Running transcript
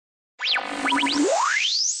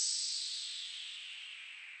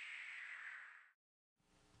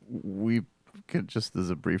we can, just as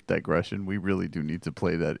a brief digression, we really do need to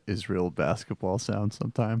play that Israel basketball sound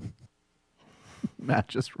sometime. Matt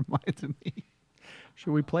just reminded me.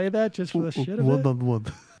 Should we play that just for the shit of it? One on one.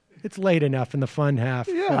 It's late enough in the fun half,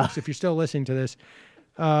 folks, if you're still listening to this.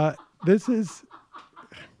 This is...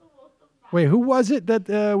 Wait, who was it that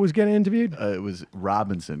was getting interviewed? It was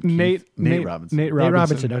Robinson. Nate Robinson. Nate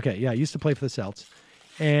Robinson. Okay, yeah, used to play for the Celts.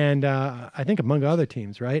 And I think among other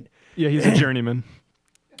teams, right? Yeah, he's a journeyman.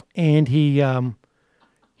 And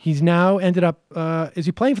he's now ended up... is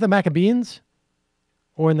he playing for the Maccabees?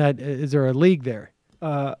 Or is there a league there?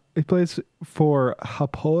 He plays for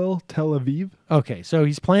Hapoel Tel Aviv. Okay, so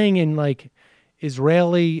he's playing in like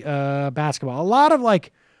Israeli basketball. A lot of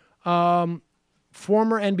like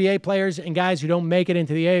former NBA players and guys who don't make it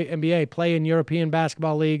into the NBA play in European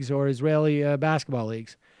basketball leagues or Israeli basketball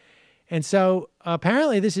leagues. And so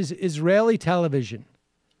apparently this is Israeli television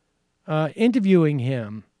interviewing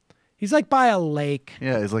him. He's like by a lake.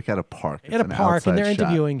 Yeah, he's like at a park. At a park, and they're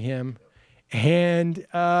interviewing him. And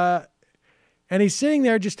he's sitting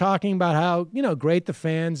there just talking about how, great the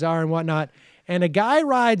fans are and whatnot. And a guy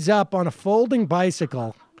rides up on a folding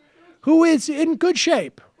bicycle who is in good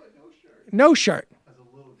shape. No shirt.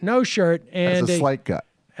 No shirt. And a slight gut.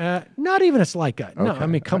 Not even a slight gut. No, Okay. I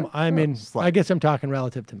mean, come on. I guess I'm talking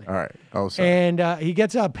relative to me. All right. Oh, sorry. And he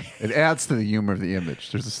gets up. It adds to the humor of the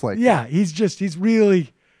image. There's a slight gut. He's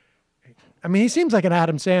really, I mean, he seems like an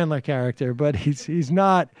Adam Sandler character, but he's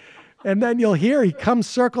not. And then you'll hear he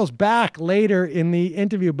circles back later in the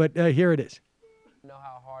interview, but here it is. I know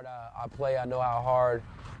how hard I play. I know how hard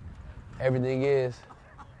everything is.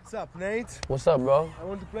 What's up, Nate? What's up, bro? I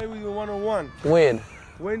want to play with you one-on-one. When?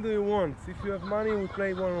 When do you want? If you have money, we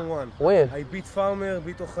play one-on-one. When? I beat Farmer,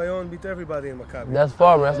 beat Ochayon, beat everybody in Maccabi. That's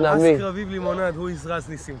Farmer, that's not me. Ask Raviv Limonad, who is Raz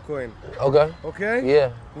Nissim Cohen. Okay. Okay?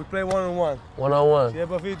 Yeah. We play one-on-one. One-on-one. Yeah,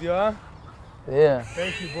 video, huh? Yeah.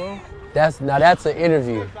 Thank you, bro. That's an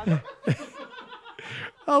interview.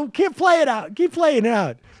 Oh, keep playing out. Keep playing it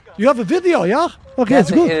out. You have a video, yeah? Okay, That's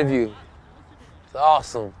it's good. an interview. It's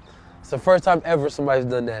awesome. It's the first time ever somebody's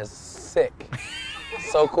done that. It's sick.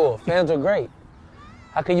 So cool. Fans are great.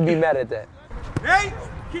 How can you be mad at that? Nate,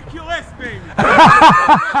 kick your ass, baby.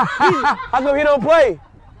 How come he don't play?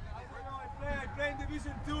 I play in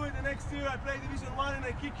Division 2, and the next year I play Division 1, and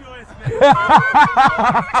I kick your ass, baby.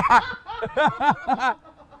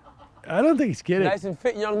 I don't think he's kidding. Nice and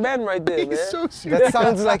fit young man right there, man. He's so serious. That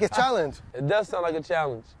sounds like a challenge. It does sound like a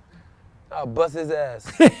challenge. I'll bust his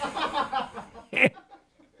ass.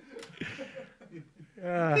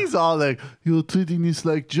 He's all like, "You're treating this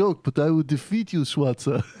like joke, but I will defeat you,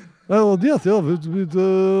 Schwarzer." Oh, yes,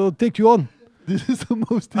 we'll take you on. This is the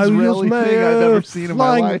most Israeli thing I've ever seen in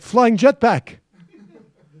my life. Flying jetpack.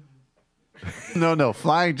 No,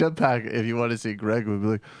 flying jetpack. If you want to see Greg, would be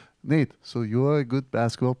like, Nate, so you are a good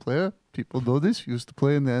basketball player. People know this. You used to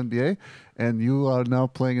play in the NBA, and you are now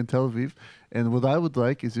playing in Tel Aviv. And what I would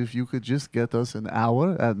like is if you could just get us an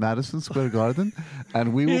hour at Madison Square Garden,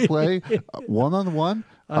 and we will play one-on-one.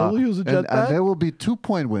 I will use a jetpack. And there will be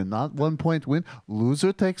 2-point win, not 1-point win.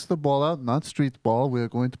 Loser takes the ball out, not street ball. We are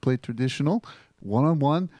going to play traditional,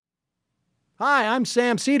 one-on-one. Hi, I'm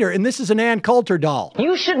Sam Seder, and this is an Ann Coulter doll.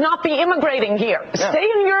 You should not be immigrating here. Stay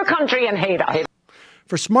in your country and hate us.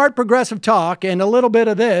 For smart progressive talk and a little bit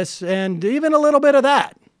of this and even a little bit of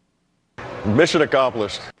that. Mission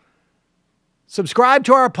accomplished. Subscribe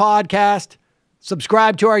to our podcast,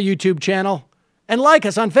 subscribe to our YouTube channel, and like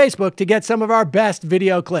us on Facebook to get some of our best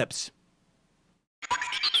video clips.